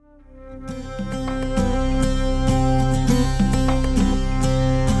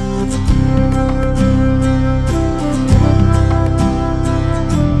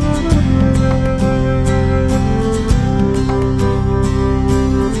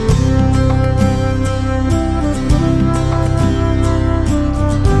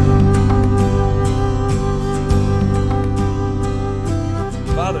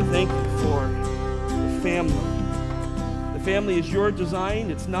your design.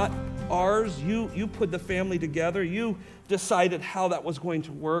 It's not ours. You put the family together. You decided how that was going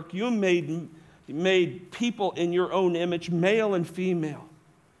to work. You made people in your own image, male and female.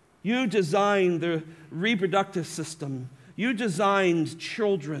 You designed the reproductive system. You designed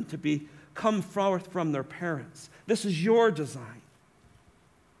children to come forth from their parents. This is your design.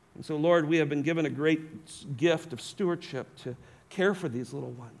 And so, Lord, we have been given a great gift of stewardship to care for these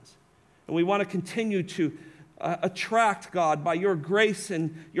little ones. And we want to continue to attract, God, by your grace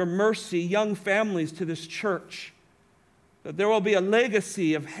and your mercy, young families to this church. That there will be a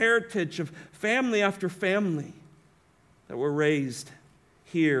legacy of heritage of family after family that were raised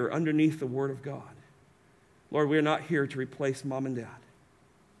here underneath the Word of God. Lord, we are not here to replace mom and dad,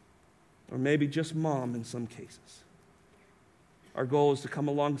 or maybe just mom in some cases. Our goal is to come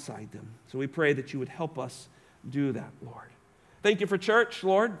alongside them. So we pray that you would help us do that, Lord. Thank you for church,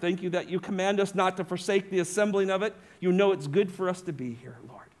 Lord. Thank you that you command us not to forsake the assembling of it. You know it's good for us to be here,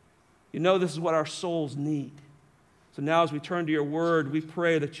 Lord. You know this is what our souls need. So now as we turn to your word, we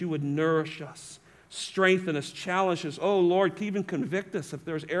pray that you would nourish us, strengthen us, challenge us. Oh, Lord, even convict us if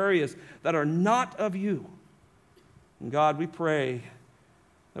there's areas that are not of you. And God, we pray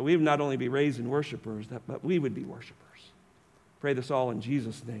that we would not only be raised in worshipers, but we would be worshipers. Pray this all in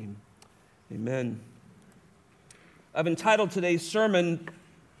Jesus' name. Amen. I've entitled today's sermon,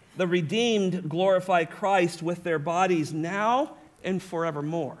 "The Redeemed Glorify Christ with Their Bodies Now and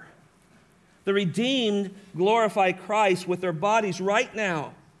Forevermore." The redeemed glorify Christ with their bodies right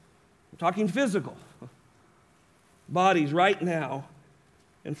now. We're talking physical. Bodies right now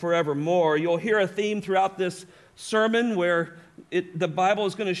and forevermore. You'll hear a theme throughout this sermon where the Bible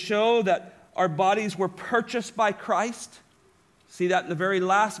is going to show that our bodies were purchased by Christ. See that in the very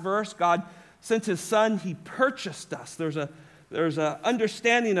last verse. God sent his son, he purchased us. There's a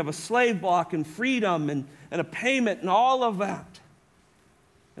understanding of a slave block and freedom and a payment and all of that.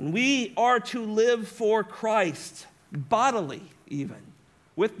 And we are to live for Christ, bodily even,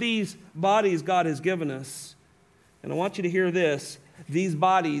 with these bodies God has given us. And I want you to hear this: these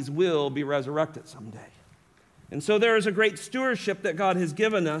bodies will be resurrected someday. And so there is a great stewardship that God has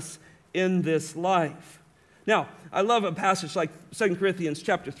given us in this life. Now, I love a passage like 2 Corinthians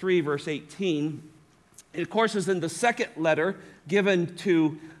chapter 3, verse 18. It, of course, is in the second letter given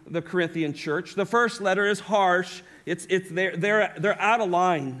to the Corinthian church. The first letter is harsh. They're out of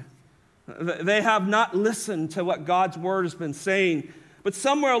line. They have not listened to what God's word has been saying. But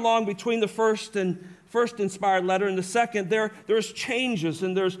somewhere along between the first inspired letter and the second, there's changes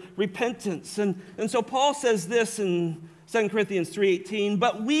and there's repentance. And so Paul says this in 2 Corinthians 3:18,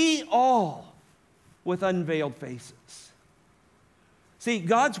 "But we all with unveiled faces." See,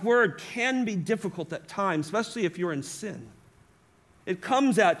 God's word can be difficult at times, especially if you're in sin. It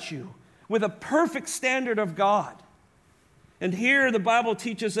comes at you with a perfect standard of God. And here the Bible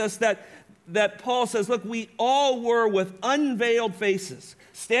teaches us that Paul says, look, we all were with unveiled faces.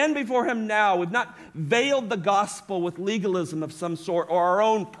 Stand before him now. We've not veiled the gospel with legalism of some sort or our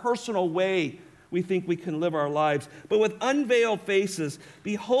own personal way we think we can live our lives, but with unveiled faces,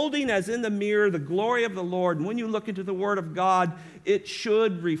 beholding as in the mirror the glory of the Lord. And when you look into the Word of God, it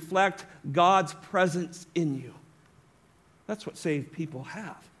should reflect God's presence in you. That's what saved people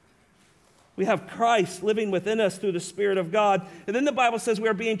have. We have Christ living within us through the Spirit of God. And then the Bible says we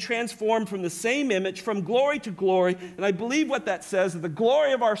are being transformed from the same image, from glory to glory. And I believe what that says, the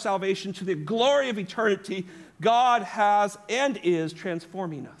glory of our salvation to the glory of eternity, God has and is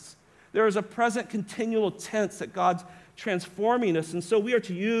transforming us. There is a present continual tense that God's transforming us. And so we are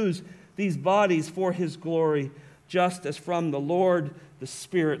to use these bodies for his glory, just as from the Lord, the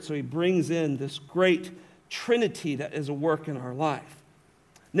Spirit. So he brings in this great Trinity that is a work in our life.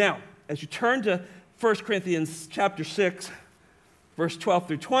 Now, as you turn to 1 Corinthians chapter 6, verse 12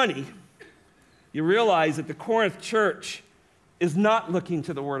 through 20, you realize that the Corinth church is not looking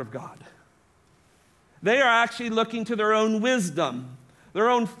to the Word of God. They are actually looking to their own wisdom, their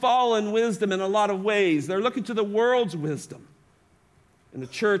own fallen wisdom in a lot of ways. They're looking to the world's wisdom. And the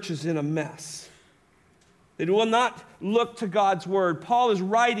church is in a mess. They will not look to God's Word. Paul is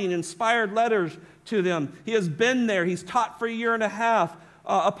writing inspired letters to them. He has been there. He's taught for a year and a half.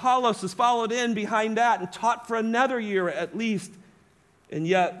 Apollos has followed in behind that and taught for another year at least. And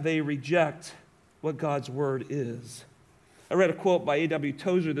yet they reject what God's Word is. I read a quote by A.W.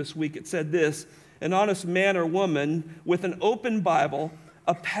 Tozer this week. It said this: "An honest man or woman with an open Bible,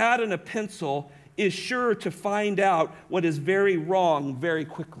 a pad and a pencil is sure to find out what is very wrong very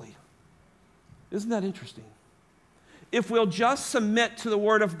quickly." Isn't that interesting? If we'll just submit to the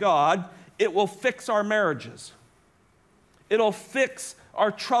Word of God, it will fix our marriages. It'll fix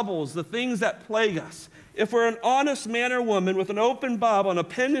our troubles, the things that plague us. if we're an honest man or woman with an open Bible and a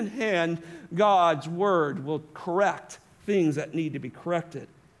pen in hand, God's word will correct things that need to be corrected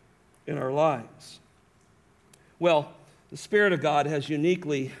in our lives. Well, the Spirit of God has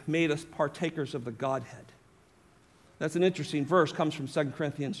uniquely made us partakers of the Godhead. That's an interesting verse, comes from 2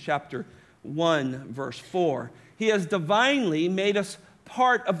 Corinthians chapter 1, verse 4. He has divinely made us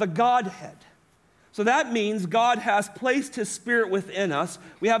part of the Godhead. So that means God has placed His Spirit within us.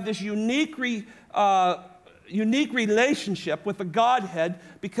 We have this unique relationship with the Godhead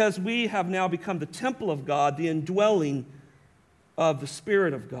because we have now become the temple of God, the indwelling of the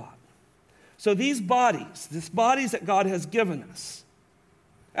Spirit of God. So these bodies that God has given us,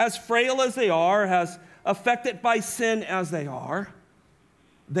 as frail as they are, as affected by sin as they are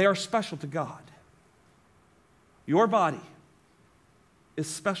special to God. Your body is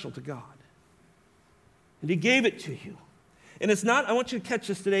special to God. And He gave it to you. And it's not, I want you to catch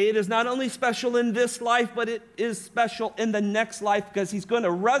this today, it is not only special in this life, but it is special in the next life because He's going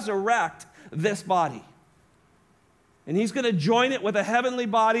to resurrect this body. And He's going to join it with a heavenly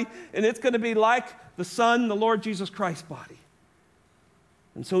body, and it's going to be like the Son, the Lord Jesus Christ's body.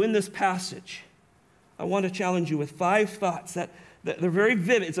 And so in this passage, I want to challenge you with 5 thoughts that they're very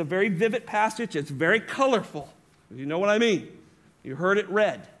vivid. It's a very vivid passage. It's very colorful. You know what I mean? You heard it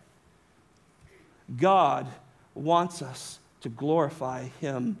read. God wants us to glorify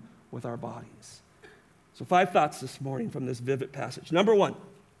Him with our bodies. So 5 thoughts this morning from this vivid passage. Number 1,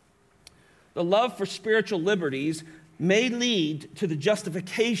 the love for spiritual liberties may lead to the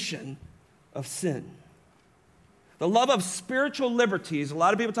justification of sin. The love of spiritual liberties, a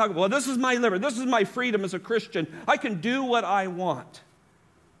lot of people talk about, well, this is my liberty, this is my freedom as a Christian. I can do what I want.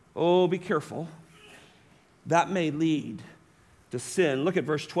 Oh, be careful. That may lead to sin. Look at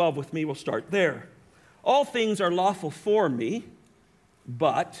verse 12 with me. We'll start there. All things are lawful for me,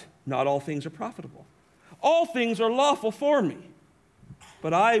 but not all things are profitable. All things are lawful for me,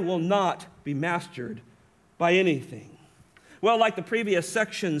 but I will not be mastered by anything. Well, like the previous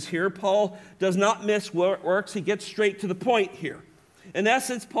sections here, Paul does not miss works. He gets straight to the point here. In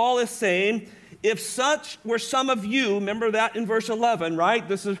essence, Paul is saying, if such were some of you, remember that in verse 11, right?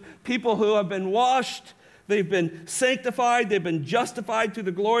 This is people who have been washed, they've been sanctified, they've been justified through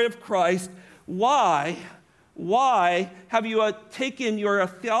the glory of Christ. Why have you taken your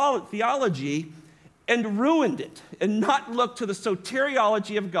theology and ruined it and not looked to the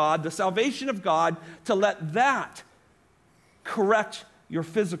soteriology of God, the salvation of God, to let that correct your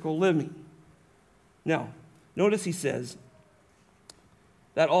physical living? Now, notice he says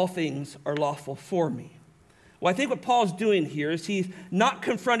that all things are lawful for me. Well, I think what Paul's doing here is he's not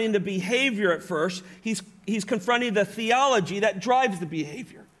confronting the behavior at first. He's confronting the theology that drives the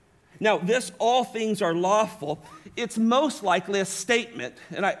behavior. Now, this all things are lawful, it's most likely a statement,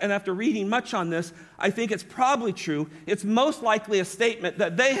 and after reading much on this, I think it's probably true. It's most likely a statement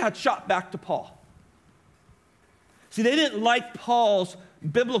that they had shot back to Paul. See, they didn't like Paul's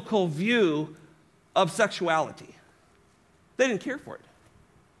biblical view of sexuality. They didn't care for it.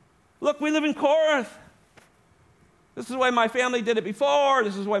 Look, we live in Corinth. This is the way my family did it before.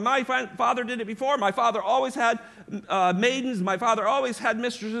 This is the way my father did it before. My father always had maidens. My father always had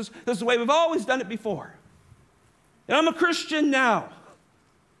mistresses. This is the way we've always done it before. And I'm a Christian now.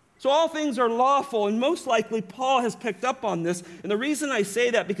 So all things are lawful, and most likely Paul has picked up on this. And the reason I say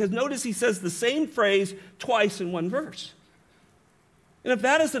that, because notice he says the same phrase twice in one verse. And if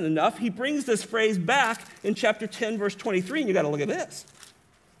that isn't enough, he brings this phrase back in chapter 10, verse 23, and you got to look at this.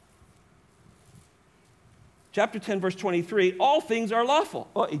 Chapter 10, verse 23, all things are lawful.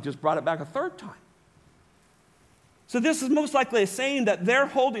 Well, he just brought it back a third time. So this is most likely a saying that they're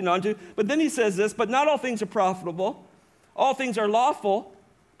holding on to. But then he says this, but not all things are profitable. All things are lawful,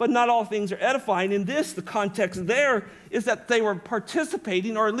 but not all things are edifying. In this, the context there is that they were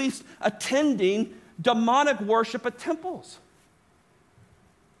participating or at least attending demonic worship at temples.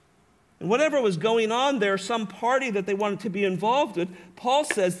 And whatever was going on there, some party that they wanted to be involved in, Paul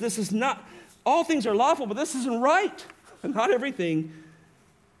says this is not, all things are lawful, but this isn't right. And not everything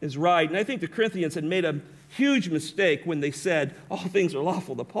is right. And I think the Corinthians had made a huge mistake when they said all things are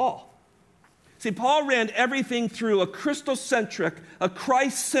lawful to Paul. See, Paul ran everything through a Christocentric, a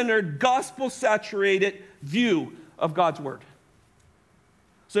Christ-centered, gospel-saturated view of God's word.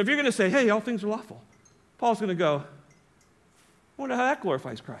 So if you're going to say, hey, all things are lawful, Paul's going to go, I wonder how that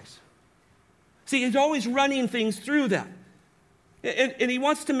glorifies Christ. See, he's always running things through that. And he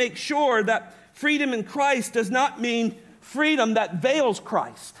wants to make sure that freedom in Christ does not mean freedom that veils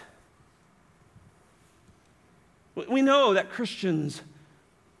Christ. We know that Christians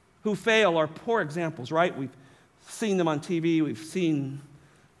who fail are poor examples, right? We've seen them on TV. We've seen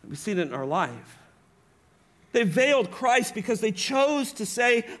it in our life. They veiled Christ because they chose to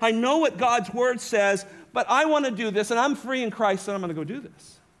say, I know what God's word says, but I want to do this, and I'm free in Christ, and I'm going to go do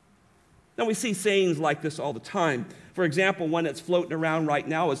this. Now, we see sayings like this all the time. For example, one that's floating around right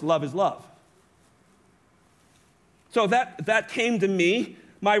now is love is love. So if that came to me,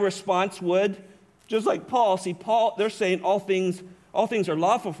 my response would, just like Paul, see, Paul, they're saying all things are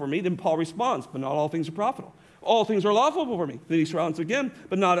lawful for me. Then Paul responds, but not all things are profitable. All things are lawful for me. Then he responds again,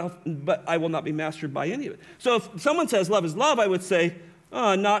 but I will not be mastered by any of it. So if someone says love is love, I would say,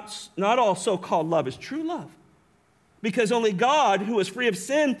 not all so-called love is true love. Because only God, who is free of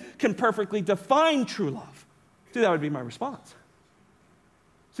sin, can perfectly define true love. See, that would be my response.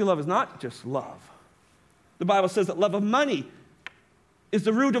 See, love is not just love. The Bible says that love of money is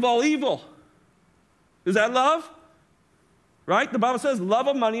the root of all evil. Is that love? Right? The Bible says love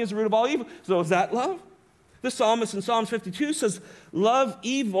of money is the root of all evil. So is that love? The psalmist in Psalms 52 says, you love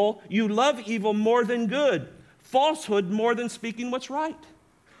evil more than good, falsehood more than speaking what's right.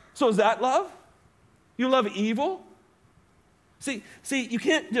 So is that love? You love evil? See, you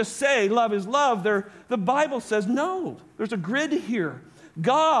can't just say love is love. The Bible says no. There's a grid here.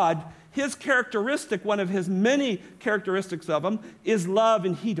 God, his characteristic, one of his many characteristics of him, is love,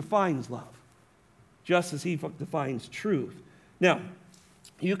 and he defines love, just as he defines truth. Now,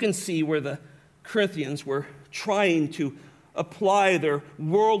 you can see where the Corinthians were trying to apply their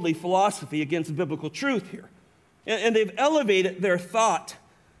worldly philosophy against biblical truth here. And they've elevated their thought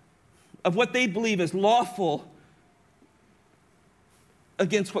of what they believe is lawful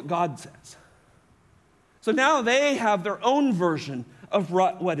against what God says. So now they have their own version of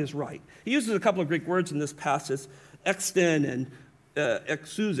what is right. He uses a couple of Greek words in this passage, exten and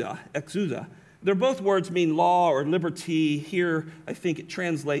exousia. They're both words mean law or liberty. Here, I think it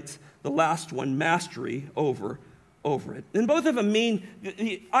translates the last one, mastery, over it. And both of them mean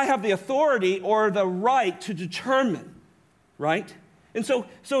I have the authority or the right to determine, right? And so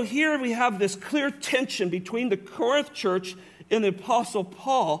here we have this clear tension between the Corinth church and the Apostle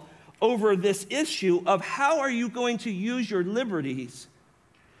Paul over this issue of how are you going to use your liberties,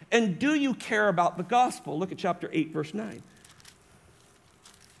 and do you care about the gospel? Look at chapter 8, verse 9.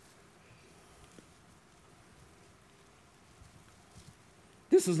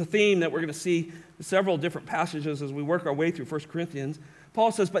 This is a theme that we're going to see in several different passages as we work our way through 1 Corinthians.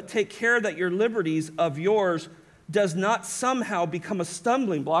 Paul says, but take care that your liberties of yours does not somehow become a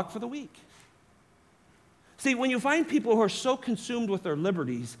stumbling block for the weak. See, when you find people who are so consumed with their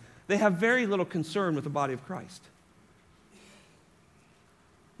liberties, they have very little concern with the body of Christ.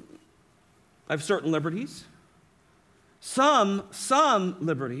 I have certain liberties. Some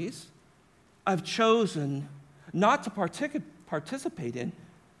liberties I've chosen not to participate in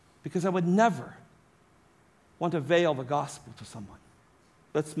because I would never want to veil the gospel to someone.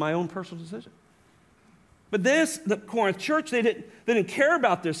 That's my own personal decision. But the Corinth church, they didn't care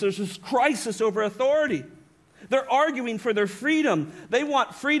about this. There's this crisis over authority. They're arguing for their freedom. They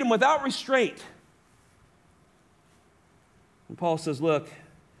want freedom without restraint. And Paul says, look,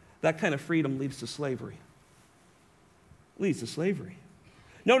 that kind of freedom leads to slavery. Leads to slavery.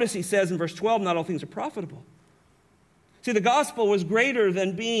 Notice he says in verse 12, not all things are profitable. See, the gospel was greater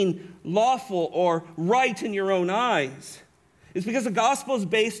than being lawful or right in your own eyes. It's because the gospel is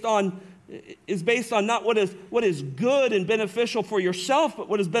based on not what is good and beneficial for yourself, but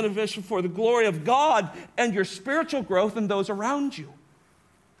what is beneficial for the glory of God and your spiritual growth and those around you.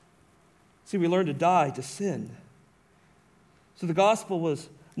 See, we learn to die to sin. So the gospel was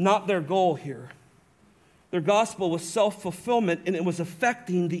not their goal here. Their gospel was self-fulfillment, and it was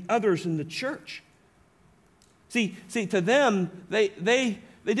affecting the others in the church. See, to them, they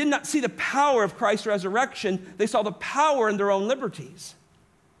did not see the power of Christ's resurrection. They saw the power in their own liberties.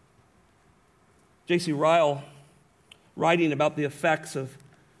 J.C. Ryle, writing about the effects of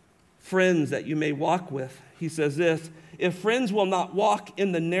friends that you may walk with, he says this, if friends will not walk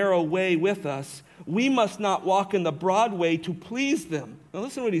in the narrow way with us, we must not walk in the broad way to please them. Now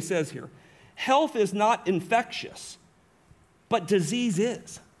listen to what he says here. Health is not infectious, but disease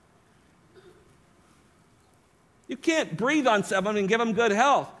is. You can't breathe on someone and give them good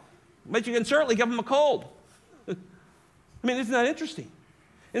health, but you can certainly give them a cold. I mean, isn't that interesting?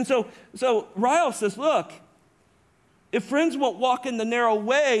 And so Ryle says, look, if friends won't walk in the narrow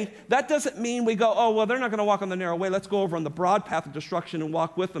way, that doesn't mean we go, oh, well, they're not going to walk on the narrow way. Let's go over on the broad path of destruction and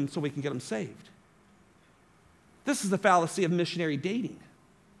walk with them so we can get them saved. This is the fallacy of missionary dating.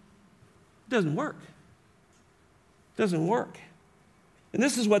 It doesn't work. It doesn't work. And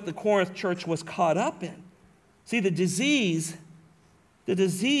this is what the Corinth church was caught up in. See, the disease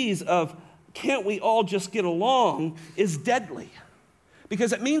of can't we all just get along is deadly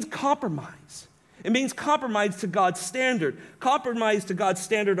because it means compromise. It means compromise to God's standard, compromise to God's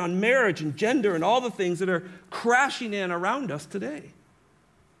standard on marriage and gender and all the things that are crashing in around us today.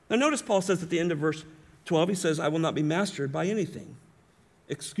 Now notice Paul says at the end of verse 12, he says, I will not be mastered by anything.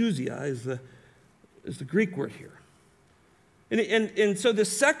 Exousia is the Greek word here. And so the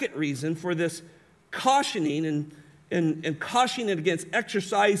second reason for this cautioning and cautioning against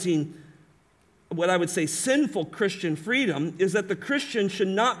exercising what I would say sinful Christian freedom is that the Christian should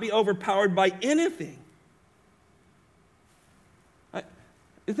not be overpowered by anything.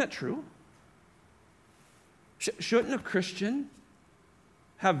 Isn't that true? Shouldn't a Christian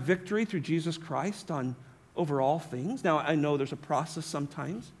have victory through Jesus Christ over all things? Now, I know there's a process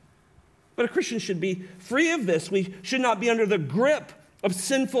sometimes, but a Christian should be free of this. We should not be under the grip of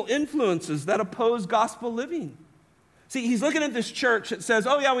sinful influences that oppose gospel living. See, he's looking at this church that says,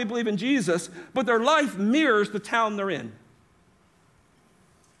 oh yeah, we believe in Jesus, but their life mirrors the town they're in.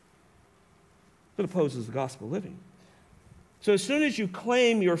 It opposes the gospel living. So as soon as you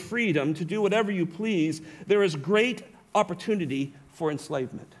claim your freedom to do whatever you please, there is great opportunity for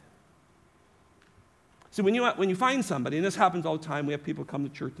enslavement. See, when you find somebody, and this happens all the time, we have people come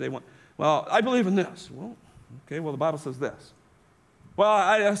to church, they want, well, I believe in this. Well, okay, well, the Bible says this.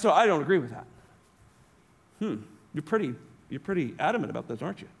 Well, so I don't agree with that. You're pretty adamant about this,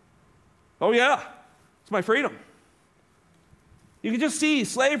 aren't you? Oh, yeah, it's my freedom. You can just see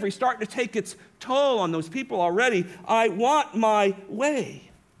slavery starting to take its toll on those people already. I want my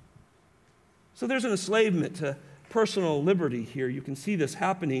way. So there's an enslavement to personal liberty here. You can see this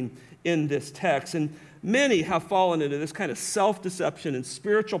happening in this text. And many have fallen into this kind of self-deception and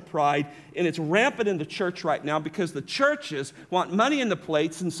spiritual pride, and it's rampant in the church right now because the churches want money in the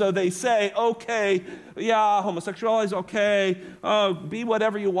plates, and so they say, okay, yeah, homosexuality is okay, be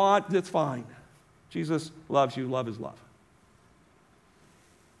whatever you want, that's fine. Jesus loves you, love is love.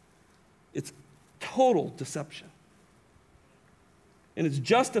 It's total deception. And it's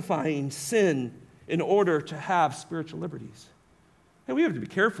justifying sin in order to have spiritual liberties. And we have to be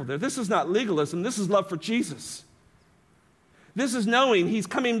careful there. This is not legalism. This is love for Jesus. This is knowing he's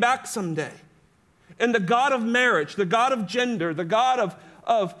coming back someday. And the God of marriage, the God of gender, the God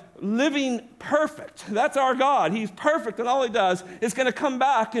of living perfect, that's our God. He's perfect, and all he does is going to come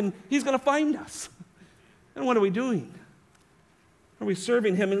back, and he's going to find us. And what are we doing? Are we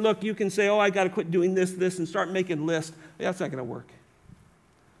serving him? And look, you can say, oh, I got to quit doing this, and start making lists. That's not going to work.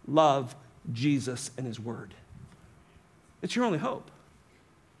 Love Jesus and his word. It's your only hope.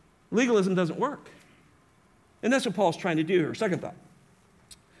 Legalism doesn't work. And that's what Paul's trying to do here. Second thought.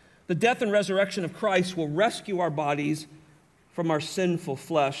 The death and resurrection of Christ will rescue our bodies from our sinful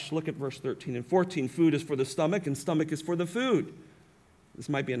flesh. Look at verse 13 and 14. Food is for the stomach, and stomach is for the food. This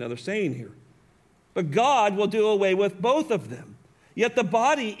might be another saying here. But God will do away with both of them. Yet the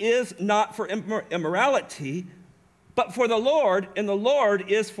body is not for immorality, but for the Lord, and the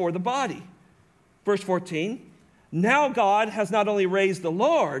Lord is for the body. Verse 14. Now God has not only raised the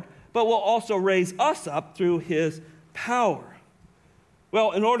Lord, but will also raise us up through his power.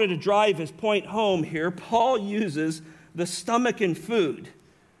 Well, in order to drive his point home here, Paul uses the stomach and food.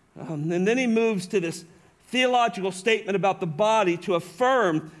 And then he moves to this theological statement about the body to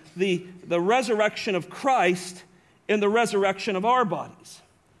affirm the resurrection of Christ and the resurrection of our bodies.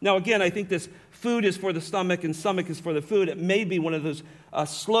 Now, again, I think this food is for the stomach and stomach is for the food. It may be one of those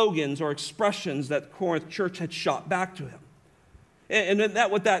slogans or expressions that the Corinth church had shot back to him. And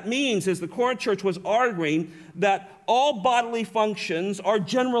what that means is the Corinth church was arguing that all bodily functions are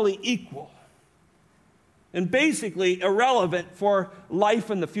generally equal and basically irrelevant for life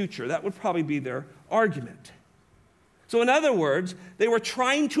in the future. That would probably be their argument. So in other words, they were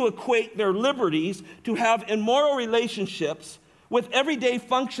trying to equate their liberties to have immoral relationships with everyday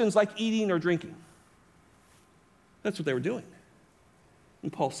functions like eating or drinking. That's what they were doing.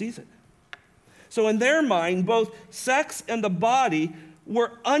 And Paul sees it. So in their mind, both sex and the body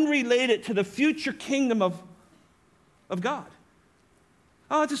were unrelated to the future kingdom of God.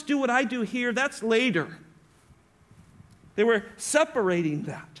 I'll just do what I do here. That's later. They were separating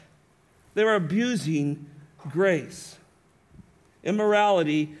that. They were abusing grace.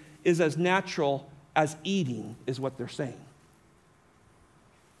 Immorality is as natural as eating, is what they're saying.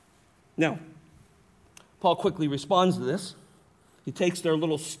 Now, Paul quickly responds to this. He takes their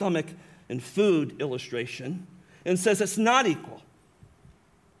little stomach and food illustration and says it's not equal.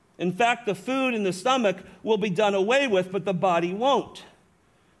 In fact, the food in the stomach will be done away with, but the body won't.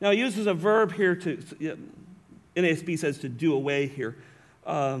 Now, he uses a verb here NASB says to do away here.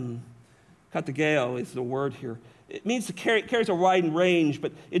 Kategeo is the word here. It means to carries a wide range,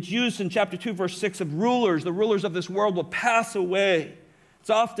 but it's used in chapter 2, verse 6 of rulers. The rulers of this world will pass away. It's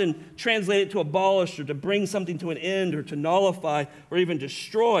often translated to abolish or to bring something to an end or to nullify or even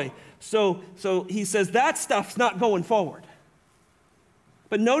destroy. So he says that stuff's not going forward.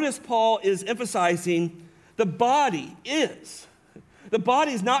 But notice Paul is emphasizing the body is. The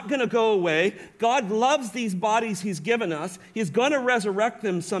body's not going to go away. God loves these bodies he's given us. He's going to resurrect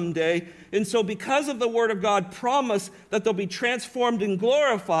them someday. And so because of the Word of God promise that they'll be transformed and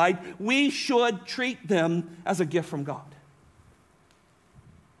glorified, we should treat them as a gift from God.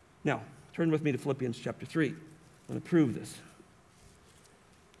 Now, turn with me to Philippians chapter 3. I'm going to prove this.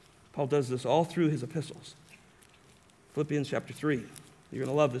 Paul does this all through his epistles. Philippians chapter 3. You're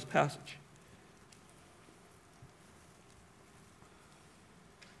going to love this passage.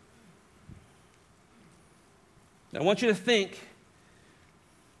 Now, I want you to think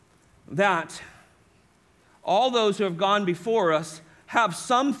that all those who have gone before us have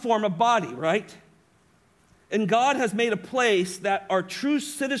some form of body, right? And God has made a place that our true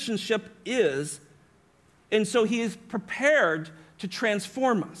citizenship is, and so he is prepared to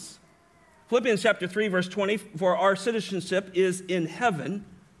transform us. Philippians chapter 3, verse 20, for our citizenship is in heaven,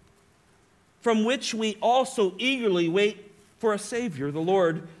 from which we also eagerly wait for a Savior, the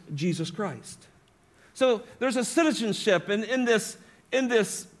Lord Jesus Christ. So there's a citizenship, and in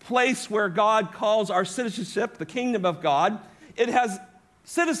this place where God calls our citizenship, the kingdom of God, it has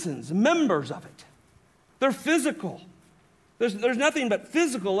citizens, members of it. They're physical. There's nothing but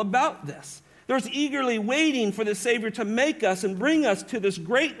physical about this. There's eagerly waiting for the Savior to make us and bring us to this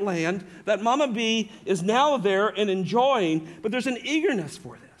great land that Mama B is now there and enjoying, but there's an eagerness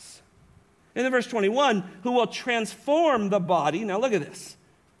for this. And in verse 21, who will transform the body, now look at this,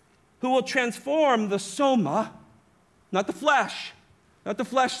 who will transform the soma, not the flesh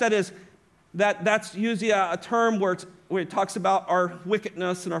that's usually a term where it talks about our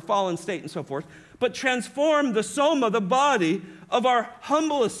wickedness and our fallen state and so forth, but transform the soma, the body of our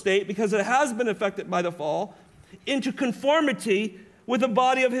humble estate, because it has been affected by the fall, into conformity with the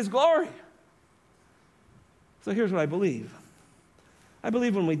body of his glory. So here's what I believe. I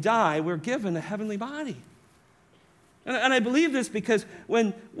believe when we die, we're given a heavenly body. And I believe this because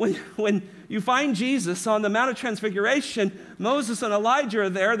when you find Jesus on the Mount of Transfiguration, Moses and Elijah are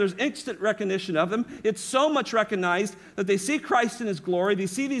there. There's instant recognition of them. It's so much recognized that they see Christ in his glory. They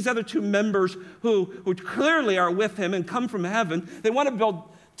see these other two members who clearly are with him and come from heaven. They want to build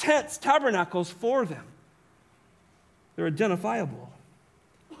tents, tabernacles for them. They're identifiable.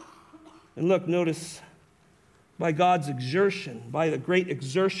 And look, notice, by God's exertion, by the great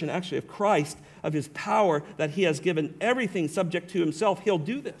exertion actually of Christ, of his power that he has given everything subject to himself, he'll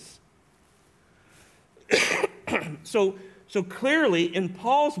do this. So clearly, in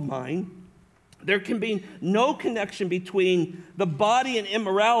Paul's mind, there can be no connection between the body and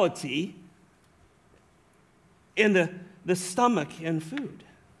immorality and the stomach and food.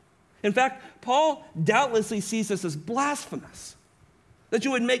 In fact, Paul doubtlessly sees this as blasphemous, that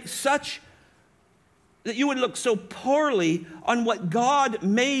you would look so poorly on what God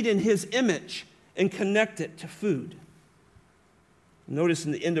made in his image and connect it to food. Notice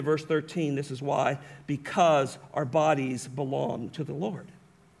in the end of verse 13, this is why, because our bodies belong to the Lord.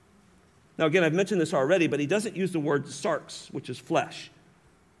 Now again, I've mentioned this already, but he doesn't use the word sarx, which is flesh.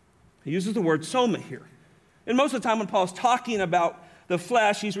 He uses the word soma here. And most of the time when Paul's talking about the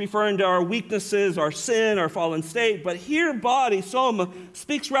flesh, he's referring to our weaknesses, our sin, our fallen state. But here, body, soma,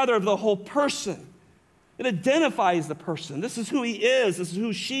 speaks rather of the whole person. It identifies the person. This is who he is. This is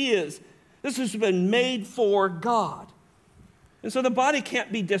who she is. This has been made for God. And so the body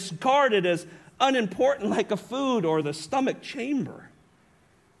can't be discarded as unimportant like a food or the stomach chamber,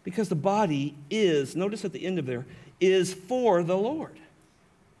 because the body is, notice at the end of there, is for the Lord.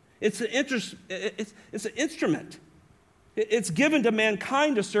 It's an instrument. It's given to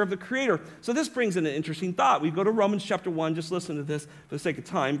mankind to serve the Creator. So this brings in an interesting thought. We go to Romans chapter 1. Just listen to this for the sake of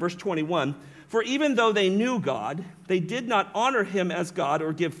time. Verse 21. For even though they knew God, they did not honor him as God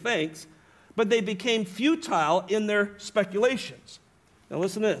or give thanks, but they became futile in their speculations. Now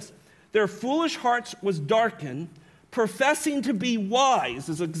listen to this. Their foolish hearts was darkened, professing to be wise,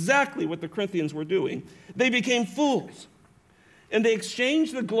 is exactly what the Corinthians were doing. They became fools. And they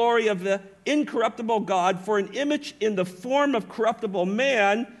exchanged the glory of the incorruptible God for an image in the form of corruptible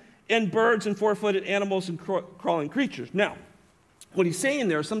man and birds and four-footed animals and crawling creatures. Now, what he's saying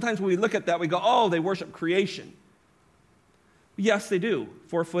there, sometimes when we look at that, we go, oh, they worship creation. Yes, they do.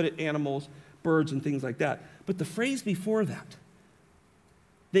 Four-footed animals, birds, and things like that. But the phrase before that,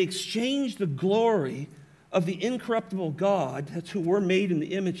 they exchanged the glory of the incorruptible God, that's who we're made in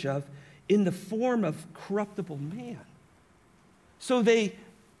the image of, in the form of corruptible man. So they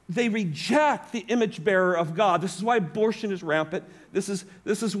they reject the image bearer of God. This is why abortion is rampant. This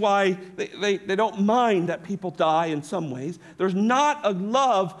is why they don't mind that people die in some ways. There's not a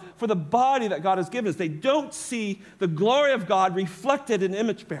love for the body that God has given us. They don't see the glory of God reflected in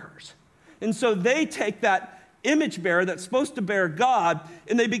image bearers. And so they take that image bearer that's supposed to bear God,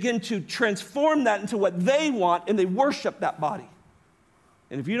 and they begin to transform that into what they want, and they worship that body.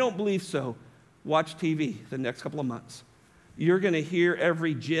 And if you don't believe so, watch TV the next couple of months. You're going to hear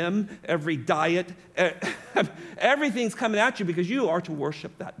every gym, every diet, everything's coming at you because you are to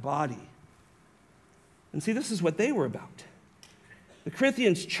worship that body. And see, this is what they were about. The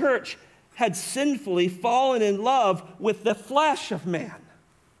Corinthians church had sinfully fallen in love with the flesh of man.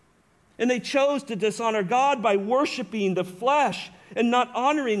 And they chose to dishonor God by worshiping the flesh and not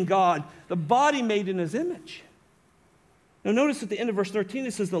honoring God, the body made in his image. Now notice at the end of verse 13,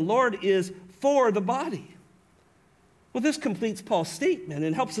 it says the Lord is for the body. Well, this completes Paul's statement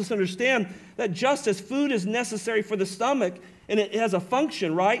and helps us understand that just as food is necessary for the stomach and it has a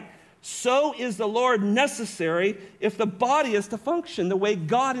function, right? So is the Lord necessary if the body is to function the way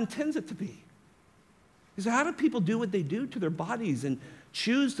God intends it to be. So how do people do what they do to their bodies and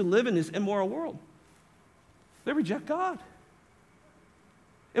choose to live in this immoral world? They reject God.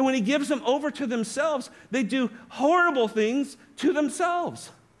 And when he gives them over to themselves, they do horrible things to themselves.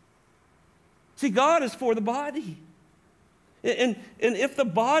 See, God is for the body. And if the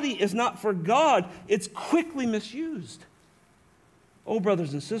body is not for God, it's quickly misused. Oh,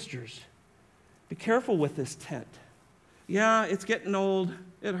 brothers and sisters, be careful with this tent. Yeah, it's getting old.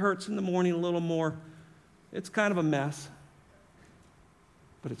 It hurts in the morning a little more. It's kind of a mess.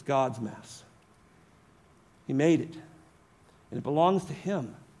 But it's God's mess. He made it. And it belongs to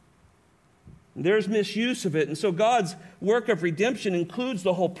him. And there's misuse of it. And so God's work of redemption includes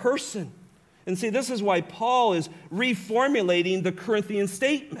the whole person. And see, this is why Paul is reformulating the Corinthian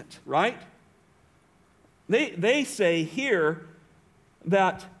statement, right? They say here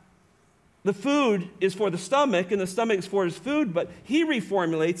that the food is for the stomach and the stomach is for his food, but he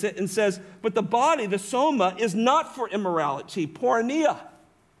reformulates it and says, but the body, the soma, is not for immorality, porneia.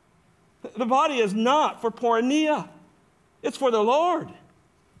 The body is not for porneia. It's for the Lord.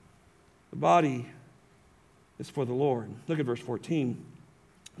 The body is for the Lord. Look at verse 14.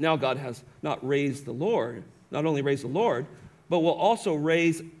 Now God has not raised the Lord, not only raised the Lord, but will also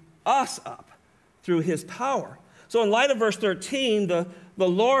raise us up through his power. So in light of verse 13, the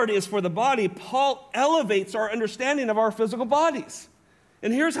Lord is for the body, Paul elevates our understanding of our physical bodies.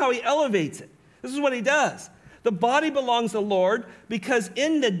 And here's how he elevates it. This is what he does. The body belongs to the Lord because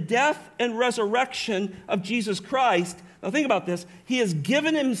in the death and resurrection of Jesus Christ, now think about this, he has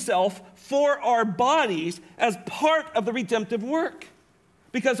given himself for our bodies as part of the redemptive work.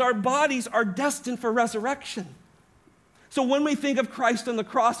 Because our bodies are destined for resurrection. So when we think of Christ on the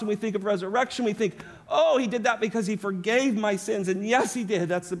cross and we think of resurrection, we think, oh, he did that because he forgave my sins. And yes, he did.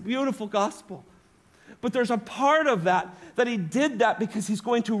 That's the beautiful gospel. But there's a part of that he did that because he's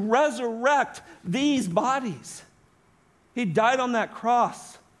going to resurrect these bodies. He died on that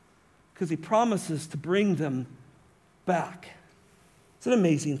cross because he promises to bring them back. It's an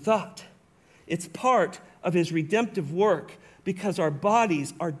amazing thought. It's part of his redemptive work because our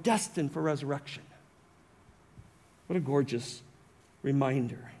bodies are destined for resurrection. What a gorgeous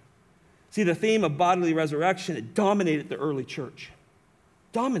reminder. See, the theme of bodily resurrection, it dominated the early church.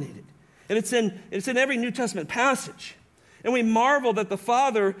 Dominated. And it's in every New Testament passage. And we marvel that the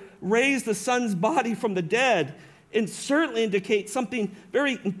Father raised the Son's body from the dead, and certainly indicates something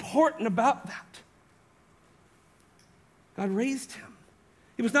very important about that. God raised him.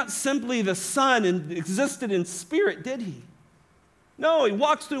 He was not simply the Son and existed in spirit, did he? No, he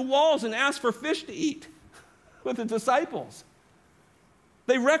walks through walls and asks for fish to eat with the disciples.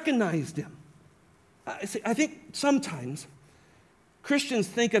 They recognized him. I think sometimes Christians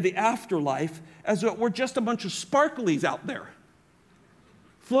think of the afterlife as though we're just a bunch of sparklies out there,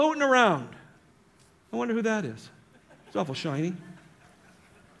 floating around. I wonder who that is. It's awful shiny.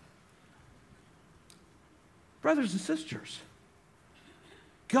 Brothers and sisters,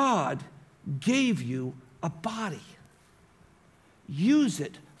 God gave you a body. Use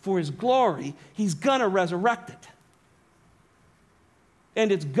it for his glory. He's going to resurrect it.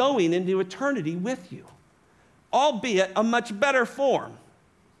 And it's going into eternity with you, albeit a much better form.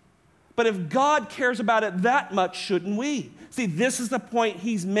 But if God cares about it that much, shouldn't we? See, this is the point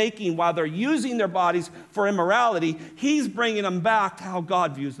he's making. While they're using their bodies for immorality, he's bringing them back to how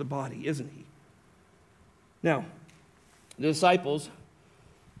God views the body, isn't he? Now, the disciples,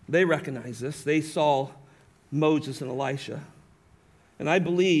 they recognize this. They saw Moses and Elisha. And I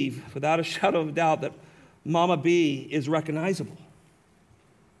believe, without a shadow of a doubt, that Mama B is recognizable.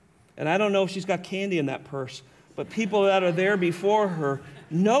 And I don't know if she's got candy in that purse, but people that are there before her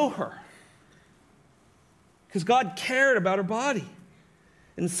know her. Because God cared about her body.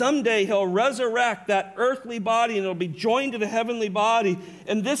 And someday he'll resurrect that earthly body and it'll be joined to the heavenly body.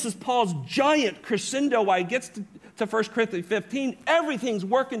 And this is Paul's giant crescendo why he gets to 1 Corinthians 15. Everything's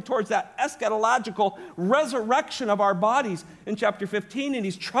working towards that eschatological resurrection of our bodies in chapter 15. And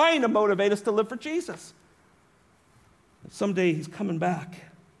he's trying to motivate us to live for Jesus. And someday he's coming back.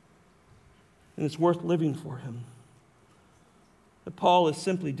 And it's worth living for him. What Paul is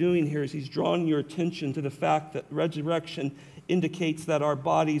simply doing here is he's drawing your attention to the fact that resurrection indicates that our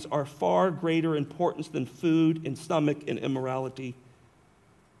bodies are far greater importance than food and stomach and immorality.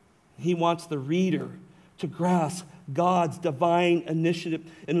 He wants the reader to grasp God's divine initiative.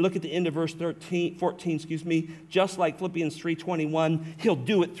 And look at the end of verse 14, just like Philippians 3:21, he'll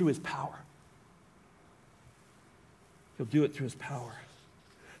do it through his power. He'll do it through his power.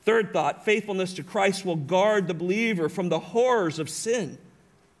 Third thought, faithfulness to Christ will guard the believer from the horrors of sin.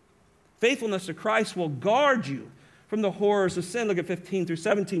 Faithfulness to Christ will guard you from the horrors of sin. Look at 15 through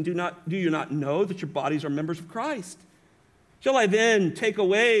 17. Do you not know that your bodies are members of Christ? Shall I then take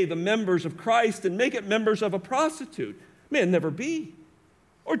away the members of Christ and make it members of a prostitute? May it never be.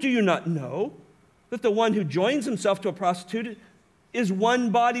 Or do you not know that the one who joins himself to a prostitute is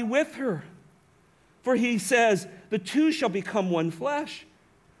one body with her? For he says, the two shall become one flesh.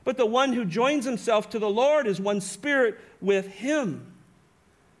 But the one who joins himself to the Lord is one spirit with him.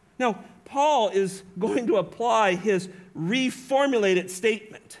 Now, Paul is going to apply his reformulated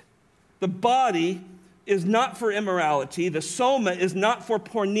statement. The body is not for immorality. The soma is not for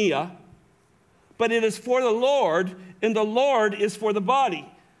porneia. But it is for the Lord, and the Lord is for the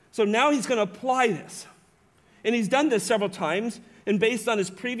body. So now he's going to apply this. And he's done this several times. And based on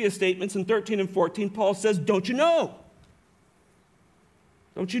his previous statements in 13 and 14, Paul says, don't you know?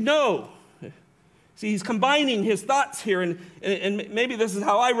 Don't you know? See, he's combining his thoughts here, and maybe this is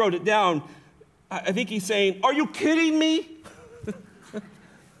how I wrote it down. I think he's saying, are you kidding me?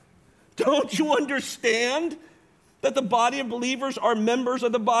 Don't you understand that the body of believers are members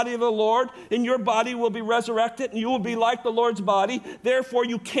of the body of the Lord, and your body will be resurrected, and you will be like the Lord's body? Therefore,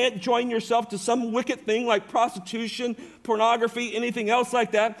 you can't join yourself to some wicked thing like prostitution, pornography, anything else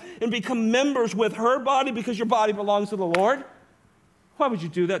like that, and become members with her body because your body belongs to the Lord. Why would you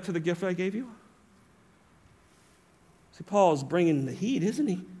do that to the gift I gave you? See, Paul is bringing the heat, isn't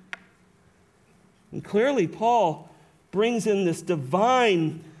he? And clearly, Paul brings in this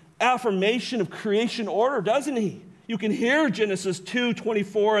divine affirmation of creation order, doesn't he? You can hear Genesis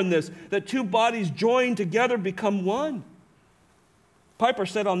 2:24 in this, that two bodies joined together become one. Piper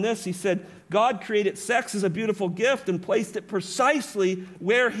said on this, he said, God created sex as a beautiful gift and placed it precisely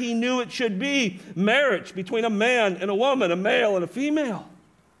where he knew it should be. Marriage between a man and a woman, a male and a female.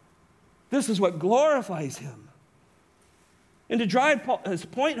 This is what glorifies him. And to drive his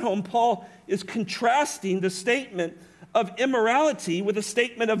point home, Paul is contrasting the statement of immorality with a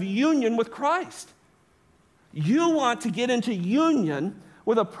statement of union with Christ. You want to get into union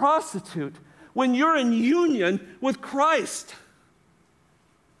with a prostitute when you're in union with Christ.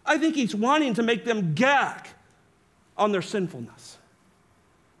 I think he's wanting to make them gag on their sinfulness.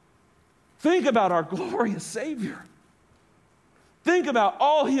 Think about our glorious Savior. Think about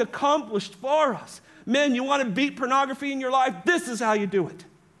all he accomplished for us. Men, you want to beat pornography in your life? This is how you do it.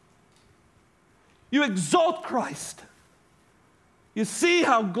 You exalt Christ. You see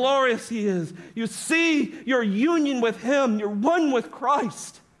how glorious he is. You see your union with him. You're one with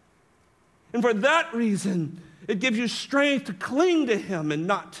Christ. And for that reason, it gives you strength to cling to him and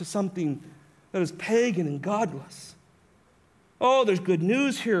not to something that is pagan and godless. Oh, there's good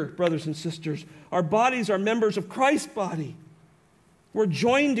news here, brothers and sisters. Our bodies are members of Christ's body. We're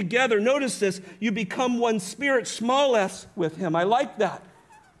joined together. Notice this. You become one spirit, small s, with him. I like that.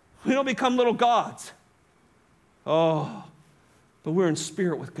 We don't become little gods. Oh, but we're in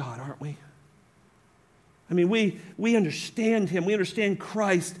spirit with God, aren't we? I mean, we understand him. We understand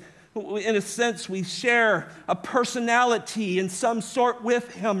Christ. In a sense, we share a personality in some sort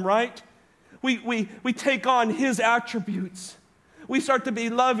with him, right? We take on his attributes. We start to be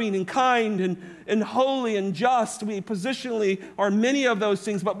loving and kind and holy and just. We positionally are many of those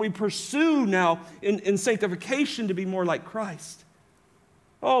things, but we pursue now in sanctification to be more like Christ.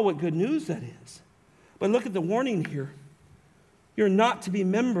 Oh, what good news that is. But look at the warning here. You're not to be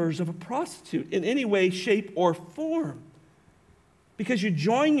members of a prostitute in any way, shape, or form. Because you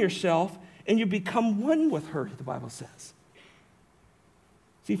join yourself and you become one with her, the Bible says.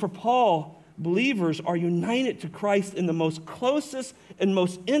 See, for Paul, believers are united to Christ in the most closest and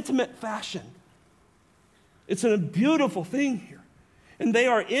most intimate fashion. It's a beautiful thing here. and they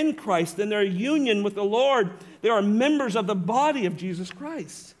are in Christ, in their union with the Lord. They are members of the body of Jesus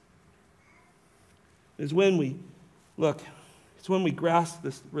Christ. It's when we grasp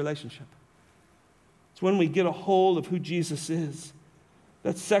this relationship. It's when we get a hold of who Jesus is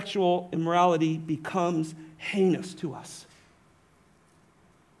that sexual immorality becomes heinous to us.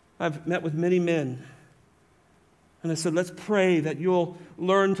 I've met with many men, and I said, let's pray that you'll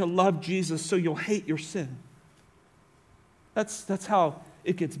learn to love Jesus so you'll hate your sin. That's how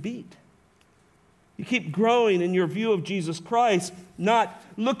it gets beat. You keep growing in your view of Jesus Christ, not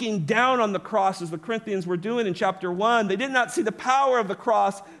looking down on the cross as the Corinthians were doing in chapter 1. They did not see the power of the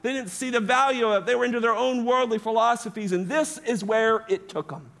cross. They didn't see the value of it. They were into their own worldly philosophies, and this is where it took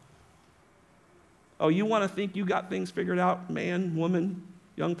them. Oh, you want to think you got things figured out, man, woman,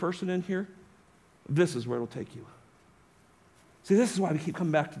 young person in here? This is where it'll take you. See, this is why we keep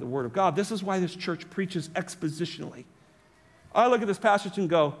coming back to the Word of God. This is why this church preaches expositionally. I look at this passage and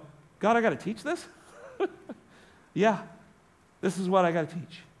go, God, I got to teach this? Yeah, this is what I got to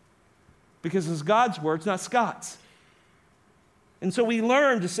teach. Because it's God's words, not Scott's. And so we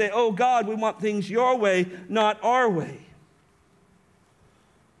learn to say, oh, God, we want things your way, not our way.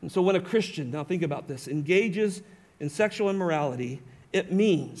 And so when a Christian, now think about this, engages in sexual immorality, it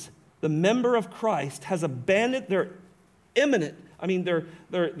means the member of Christ has abandoned their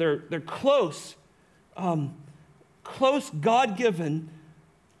close God-given,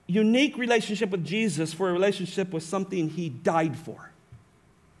 unique relationship with Jesus for a relationship with something he died for.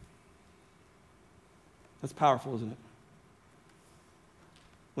 That's powerful, isn't it?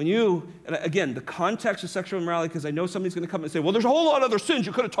 When you, and again, the context of sexual immorality, because I know somebody's going to come and say, well, there's a whole lot of other sins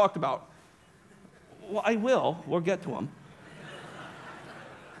you could have talked about. Well, I will. We'll get to them.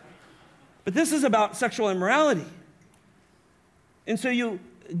 But this is about sexual immorality. And so you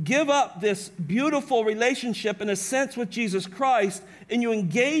give up this beautiful relationship in a sense with Jesus Christ, and you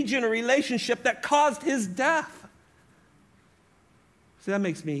engage in a relationship that caused his death. See, that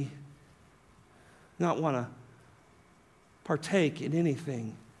makes me not want to partake in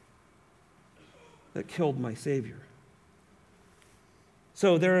anything that killed my Savior.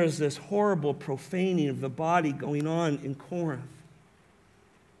 So there is this horrible profaning of the body going on in Corinth.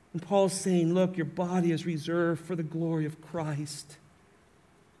 And Paul's saying, look, your body is reserved for the glory of Christ.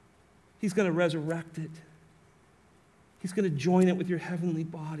 He's going to resurrect it. He's going to join it with your heavenly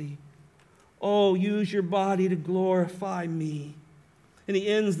body. Oh, use your body to glorify me. And he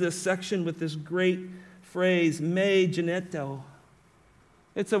ends this section with this great phrase, me geneto.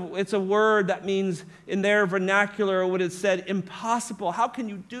 It's a word that means, in their vernacular, what it said, impossible. How can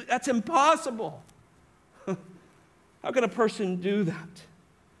you do? That's impossible. How can a person do that?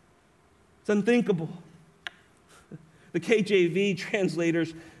 It's unthinkable. The KJV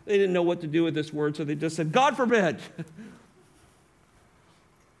translators, they didn't know what to do with this word, so they just said, God forbid.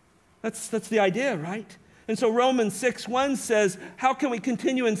 That's the idea, right? And so Romans 6:1 says, how can we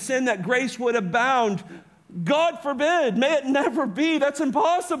continue in sin that grace would abound? God forbid. May it never be. That's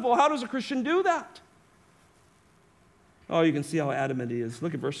impossible. How does a Christian do that? Oh, you can see how adamant he is.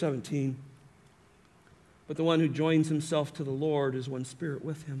 Look at verse 17. But the one who joins himself to the Lord is one spirit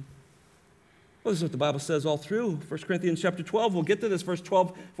with him. Well, this is what the Bible says all through 1 Corinthians chapter 12. We'll get to this, verse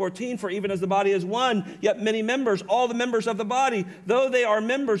 12, 14. For even as the body is one, yet many members, all the members of the body, though they are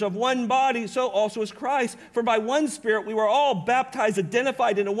members of one body, so also is Christ. For by one Spirit we were all baptized,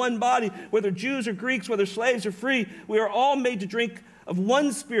 identified into one body, whether Jews or Greeks, whether slaves or free. We are all made to drink of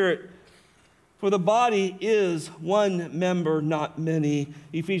one Spirit. For the body is one member, not many.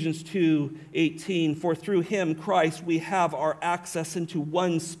 Ephesians 2:18, for through him, Christ, we have our access into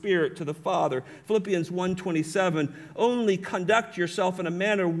one Spirit to the Father. Philippians 1:27, only conduct yourself in a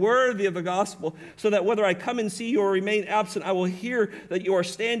manner worthy of the gospel, so that whether I come and see you or remain absent, I will hear that you are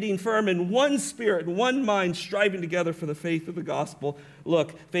standing firm in one spirit, in one mind, striving together for the faith of the gospel.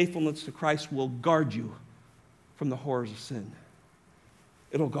 Look, faithfulness to Christ will guard you from the horrors of sin.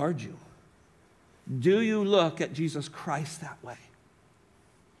 It'll guard you. Do you look at Jesus Christ that way?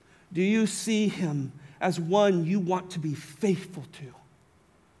 Do you see him as one you want to be faithful to?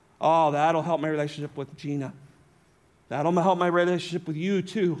 Oh, that'll help my relationship with Gina. That'll help my relationship with you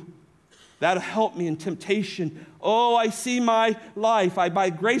too. That'll help me in temptation. Oh, I see my life.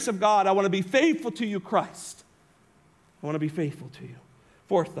 By grace of God, I want to be faithful to you, Christ. I want to be faithful to you.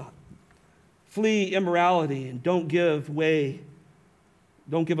 Fourth thought. Flee immorality and don't give away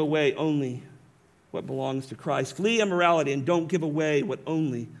only what belongs to Christ. Flee immorality and don't give away what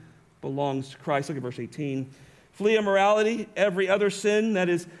only belongs to Christ. Look at verse 18. Flee immorality. Every other sin that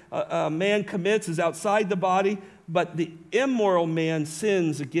is a man commits is outside the body, but the immoral man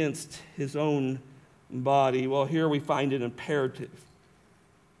sins against his own body. Well, here we find an imperative.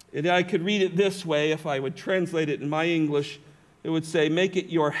 And I could read it this way if I would translate it in my English. It would say, make it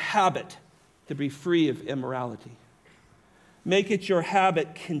your habit to be free of immorality. Make it your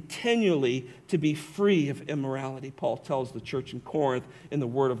habit continually to be free of immorality, Paul tells the church in Corinth, and the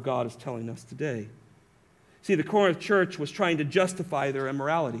Word of God is telling us today. See, the Corinth church was trying to justify their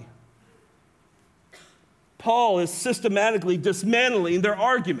immorality. Paul is systematically dismantling their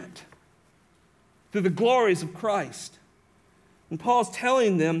argument through the glories of Christ. And Paul's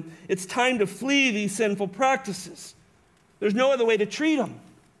telling them it's time to flee these sinful practices. There's no other way to treat them.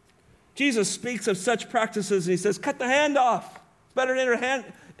 Jesus speaks of such practices and he says, cut the hand off. It's better to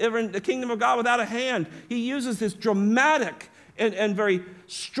enter the kingdom of God without a hand. He uses this dramatic and very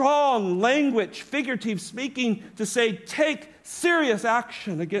strong language, figurative speaking, to say, take serious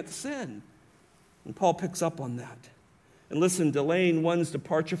action against sin. And Paul picks up on that. And listen, delaying one's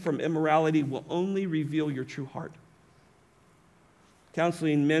departure from immorality will only reveal your true heart.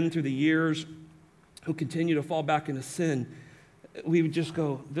 Counseling men through the years who continue to fall back into sin, we would just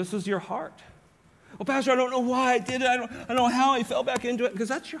go, this is your heart. Well, Pastor, I don't know why I did it. I don't know how I fell back into it. Because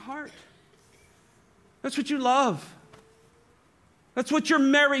that's your heart. That's what you love. That's what you're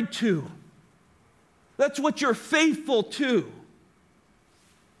married to. That's what you're faithful to.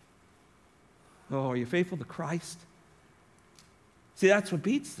 Oh, are you faithful to Christ? See, that's what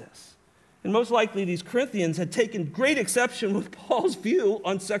beats this. And most likely these Corinthians had taken great exception with Paul's view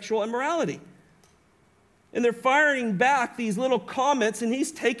on sexual immorality. And they're firing back these little comments, and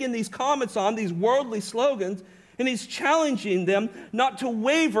he's taking these comments on, these worldly slogans, and he's challenging them not to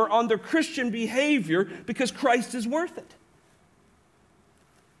waver on their Christian behavior because Christ is worth it.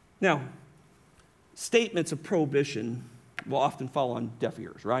 Now, statements of prohibition will often fall on deaf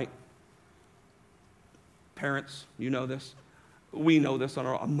ears, right? Parents, you know this. We know this on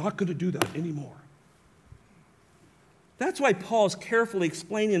our own. I'm not going to do that anymore. That's why Paul's carefully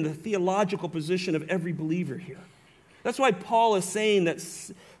explaining the theological position of every believer here. That's why Paul is saying that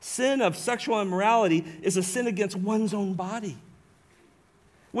sin of sexual immorality is a sin against one's own body,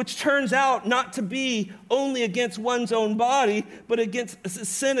 which turns out not to be only against one's own body, but against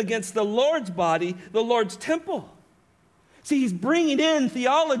sin against the Lord's body, the Lord's temple. See, he's bringing in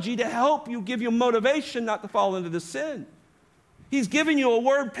theology to help you, give you motivation not to fall into this sin. He's giving you a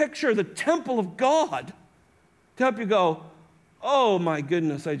word picture, the temple of God, to help you go, oh my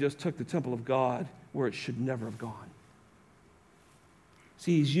goodness, I just took the temple of God where it should never have gone.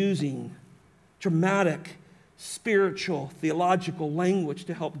 See, he's using dramatic, spiritual, theological language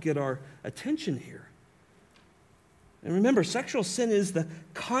to help get our attention here. And remember, sexual sin is the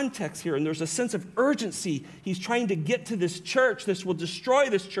context here, and there's a sense of urgency. He's trying to get to this church. This will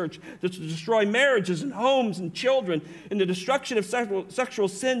destroy this church. This will destroy marriages and homes and children. And the destruction of sexual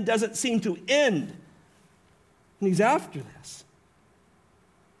sin doesn't seem to end. And he's after this.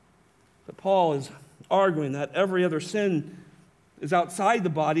 But Paul is arguing that every other sin is outside the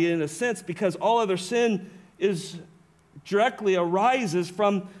body in a sense because all other sin is directly arises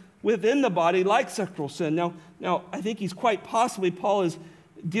from within the body, like sexual sin. Now, I think he's quite possibly, Paul is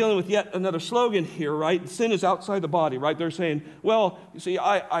dealing with yet another slogan here, right? Sin is outside the body, right? They're saying, well, you see,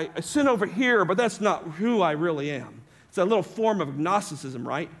 I sin over here, but that's not who I really am. It's a little form of agnosticism,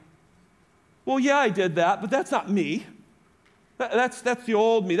 right? Well, yeah, I did that, but that's not me. That's the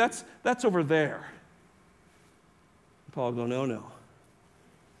old me. That's over there. Paul will go,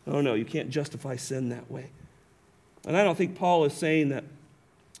 no, you can't justify sin that way. And I don't think Paul is saying that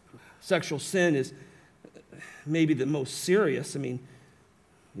sexual sin is maybe the most serious. I mean,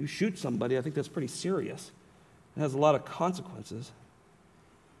 you shoot somebody, I think that's pretty serious. It has a lot of consequences.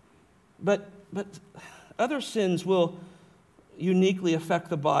 But other sins will uniquely affect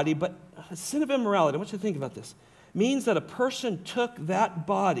the body, but a sin of immorality, I want you to think about this, means that a person took that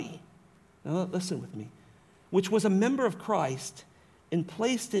body, now listen with me, which was a member of Christ, and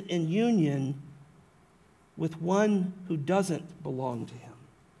placed it in union with one who doesn't belong to him.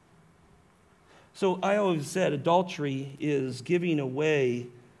 So I always said adultery is giving away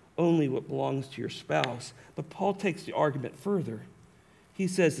only what belongs to your spouse. But Paul takes the argument further. He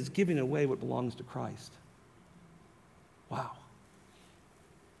says it's giving away what belongs to Christ. Wow.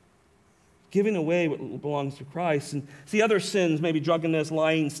 Giving away what belongs to Christ. And see, other sins, maybe drunkenness,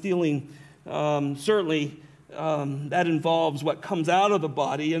 lying, stealing, certainly that involves what comes out of the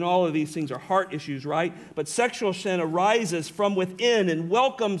body, and all of these things are heart issues, right? But sexual sin arises from within and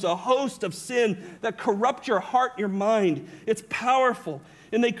welcomes a host of sin that corrupt your heart, your mind. It's powerful.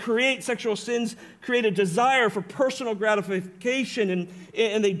 And sexual sins create a desire for personal gratification,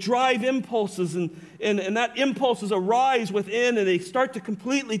 and they drive impulses, and that impulses arise within, and they start to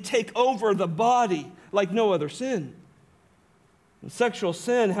completely take over the body like no other sin. And sexual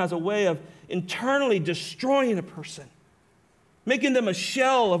sin has a way of internally destroying a person, making them a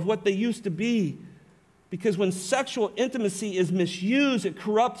shell of what they used to be. Because when sexual intimacy is misused, it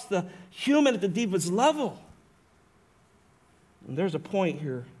corrupts the human at the deepest level. And there's a point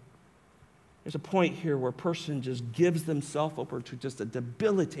here. There's a point here where a person just gives themselves over to just a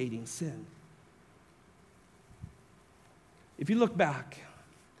debilitating sin. If you look back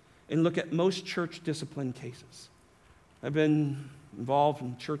and look at most church discipline cases, I've been involved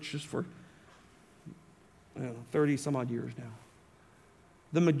in churches for 30 some odd years now.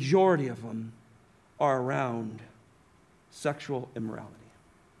 The majority of them are around sexual immorality.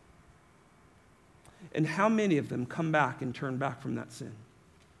 And how many of them come back and turn back from that sin?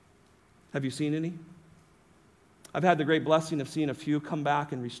 Have you seen any? I've had the great blessing of seeing a few come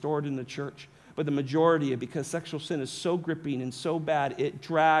back and restored in the church. But the majority, because sexual sin is so gripping and so bad, it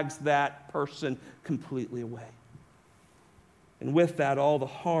drags that person completely away. And with that, all the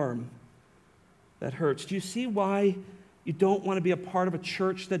harm that hurts. Do you see why you don't want to be a part of a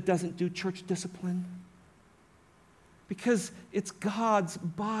church that doesn't do church discipline? Because it's God's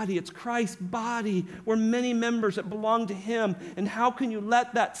body, it's Christ's body. We're many members that belong to Him. And how can you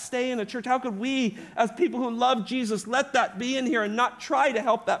let that stay in a church? How could we, as people who love Jesus, let that be in here and not try to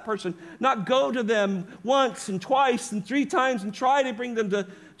help that person, not go to them once and twice and 3 times and try to bring them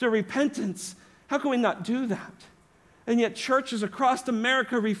to repentance? How can we not do that? And yet churches across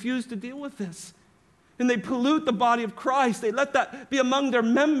America refuse to deal with this. And they pollute the body of Christ. They let that be among their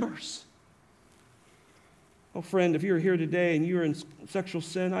members. Oh, friend, if you're here today and you're in sexual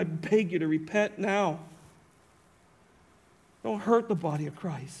sin, I beg you to repent now. Don't hurt the body of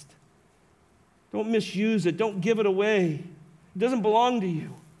Christ. Don't misuse it. Don't give it away. It doesn't belong to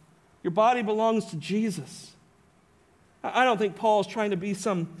you. Your body belongs to Jesus. I don't think Paul's trying to be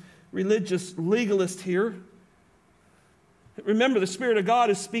some religious legalist here. Remember, the Spirit of God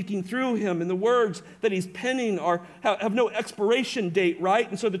is speaking through him, and the words that he's penning have no expiration date, right?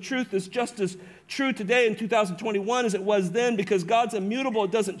 And so the truth is just as true today in 2021 as it was then, because God's immutable,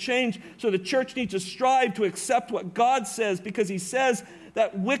 it doesn't change. So the church needs to strive to accept what God says, because he says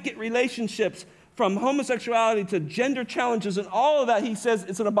that wicked relationships, from homosexuality to gender challenges and all of that, he says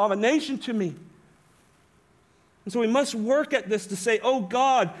it's an abomination to me. And so we must work at this to say, oh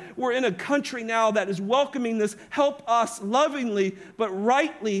God, we're in a country now that is welcoming this. Help us lovingly, but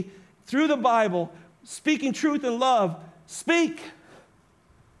rightly, through the Bible, speaking truth in love. Speak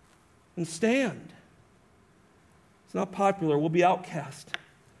and stand. It's not popular. We'll be outcast.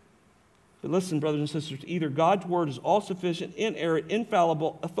 But listen, brothers and sisters, either God's word is all-sufficient, inerrant,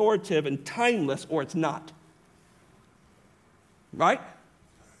 infallible, authoritative, and timeless, or it's not. Right?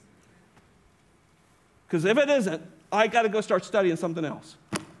 Because if it isn't, I got to go start studying something else.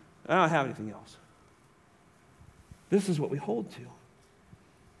 I don't have anything else. This is what we hold to.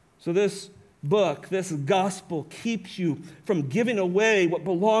 So this book, this gospel, keeps you from giving away what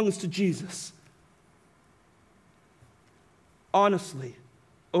belongs to Jesus. Honestly,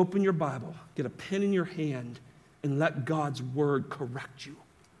 open your Bible, get a pen in your hand, and let God's word correct you.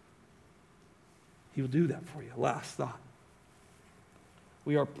 He will do that for you. Last thought.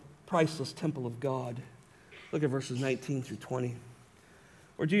 We are a priceless temple of God. Look at verses 19 through 20.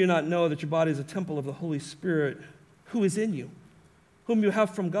 Or do you not know that your body is a temple of the Holy Spirit who is in you, whom you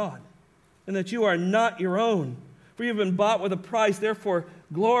have from God, and that you are not your own? For you have been bought with a price, therefore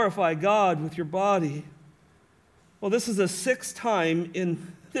glorify God with your body. Well, this is the 6th time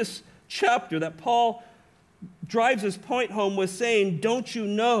in this chapter that Paul drives his point home with saying, don't you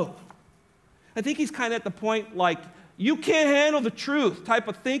know? I think he's kind of at the point like, you can't handle the truth type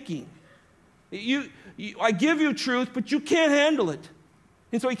of thinking. I give you truth, but you can't handle it.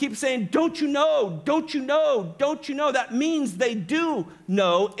 And so he keeps saying, don't you know, don't you know, don't you know? That means they do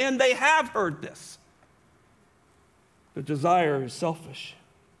know, and they have heard this. The desire is selfish.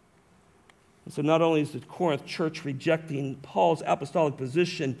 And so not only is the Corinth church rejecting Paul's apostolic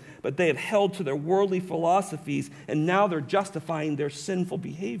position, but they have held to their worldly philosophies, and now they're justifying their sinful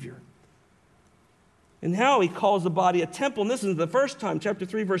behavior. And now he calls the body a temple. And this is the first time, chapter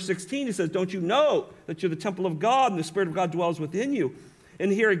 3, verse 16, he says, don't you know that you're the temple of God and the Spirit of God dwells within you?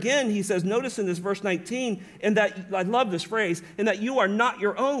 And here again, he says, notice in this verse 19, and that, I love this phrase, and that you are not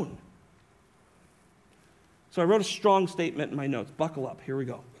your own. So I wrote a strong statement in my notes. Buckle up. Here we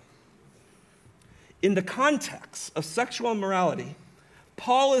go. In the context of sexual immorality,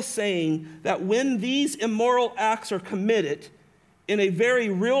 Paul is saying that when these immoral acts are committed, in a very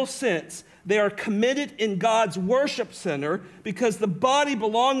real sense, they are committed in God's worship center, because the body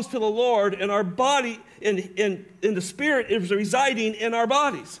belongs to the Lord, and our body in the Spirit is residing in our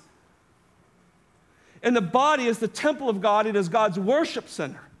bodies. And the body is the temple of God. It is God's worship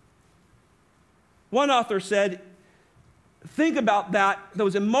center. One author said, think about that,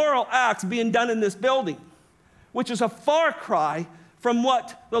 those immoral acts being done in this building, which is a far cry from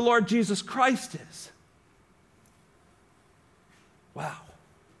what the Lord Jesus Christ is. Wow.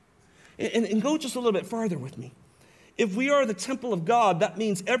 And go just a little bit farther with me. If we are the temple of God, that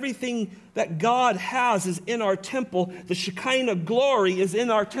means everything that God has is in our temple. The Shekinah glory is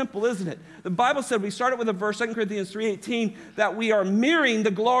in our temple, isn't it? The Bible said, we started with a verse, 2 Corinthians 3:18, that we are mirroring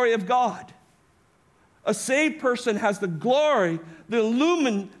the glory of God. A saved person has the glory, the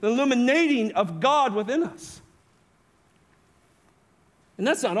illuminating of God within us. And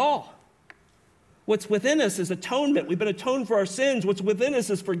that's not all. What's within us is atonement. We've been atoned for our sins. What's within us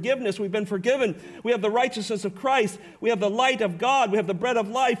is forgiveness. We've been forgiven. We have the righteousness of Christ. We have the light of God. We have the bread of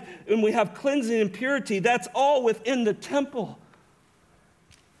life. And we have cleansing and purity. That's all within the temple.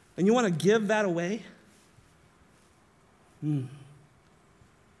 And you want to give that away? See,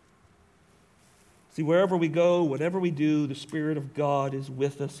 wherever we go, whatever we do, the Spirit of God is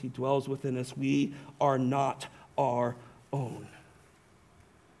with us. He dwells within us. We are not our own.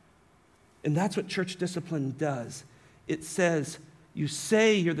 And that's what church discipline does. It says, you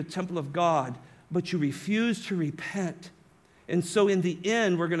say you're the temple of God, but you refuse to repent. And so in the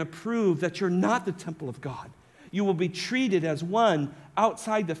end, we're going to prove that you're not the temple of God. You will be treated as one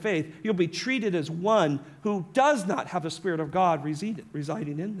outside the faith. You'll be treated as one who does not have the Spirit of God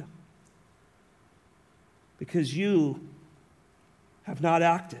residing in them. Because you have not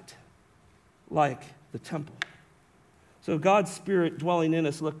acted like the temple. So God's Spirit dwelling in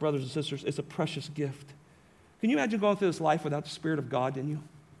us, look, brothers and sisters, is a precious gift. Can you imagine going through this life without the Spirit of God in you?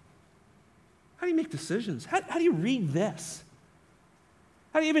 How do you make decisions? How do you read this?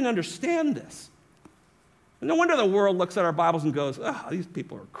 How do you even understand this? And no wonder the world looks at our Bibles and goes, oh, these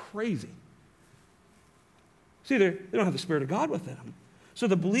people are crazy. See, they don't have the Spirit of God within them. So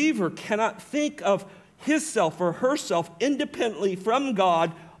the believer cannot think of himself or herself independently from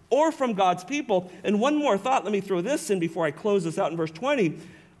God or from God's people. And one more thought, let me throw this in before I close this out in verse 20.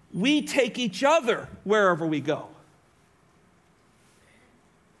 We take each other wherever we go.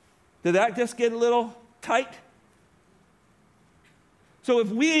 Did that just get a little tight? So if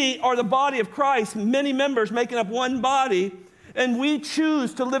we are the body of Christ, many members making up one body, and we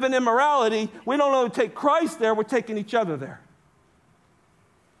choose to live in immorality, we don't only take Christ there, we're taking each other there.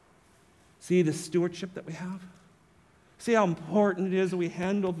 See the stewardship that we have? See how important it is that we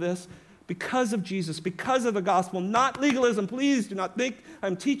handle this because of Jesus, because of the gospel, not legalism. Please do not think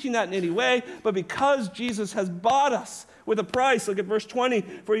I'm teaching that in any way, but because Jesus has bought us with a price. Look at verse 20,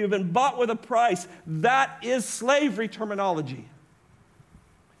 for you've been bought with a price. That is slavery terminology.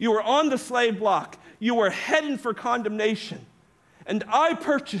 You were on the slave block. You were heading for condemnation. And I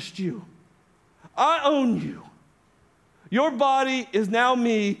purchased you. I own you. Your body is now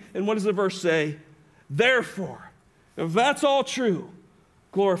me. And what does the verse say? Therefore, if that's all true,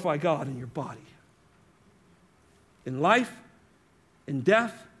 glorify God in your body. In life, in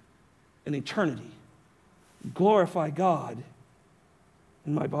death, in eternity. Glorify God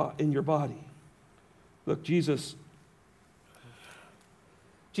in your body. Look, Jesus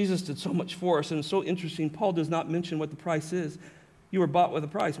did so much for us, and it's so interesting. Paul does not mention what the price is. You were bought with a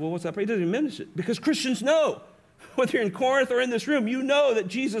price. Well, what's that price? He doesn't even mention it, because Christians know. Whether you're in Corinth or in this room, you know that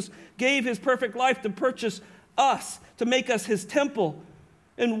Jesus gave his perfect life to purchase us, to make us his temple.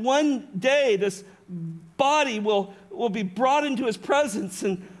 And one day, this body will be brought into his presence,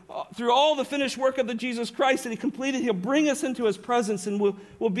 and through all the finished work of the Jesus Christ that he completed, he'll bring us into his presence, and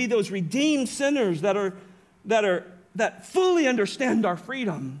we'll be those redeemed sinners that fully understand our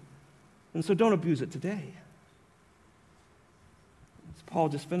freedom. And so don't abuse it today. As Paul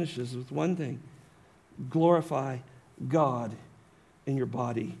just finishes with one thing: glorify God in your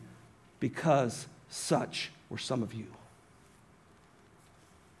body, because such were some of you.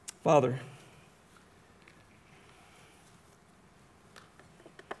 Father,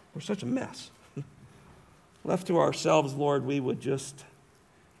 we're such a mess. Left to ourselves, Lord, we would just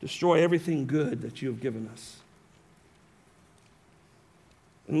destroy everything good that you have given us.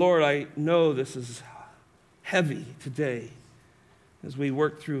 And Lord, I know this is heavy today as we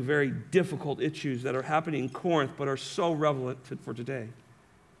work through very difficult issues that are happening in Corinth but are so relevant for today.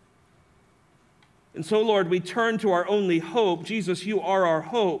 And so, Lord, we turn to our only hope. Jesus, you are our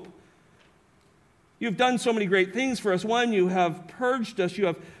hope. You've done so many great things for us. One, you have purged us. You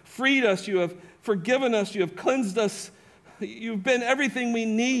have freed us. You have forgiven us. You have cleansed us. You've been everything we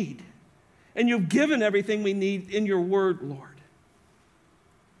need. And you've given everything we need in your word, Lord.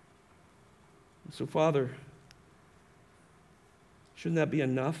 And so, Father, shouldn't that be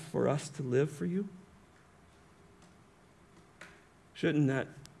enough for us to live for you? Shouldn't that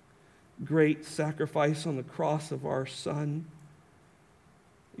great sacrifice on the cross of our Son,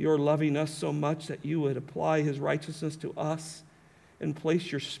 your loving us so much that you would apply his righteousness to us and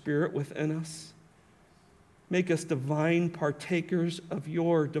place your Spirit within us, make us divine partakers of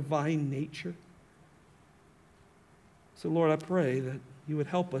your divine nature? So, Lord, I pray that you would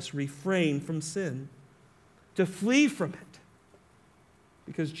help us refrain from sin, to flee from it.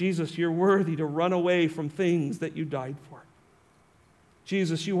 Because, Jesus, you're worthy to run away from things that you died for.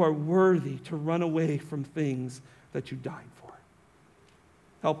 Jesus, you are worthy to run away from things that you died for.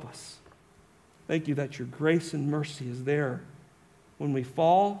 Help us. Thank you that your grace and mercy is there when we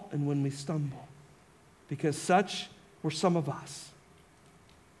fall and when we stumble, because such were some of us.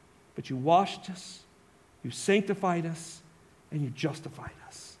 But you washed us, you sanctified us, and you justified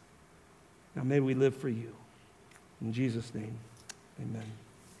us. Now may we live for you. In Jesus' name, amen.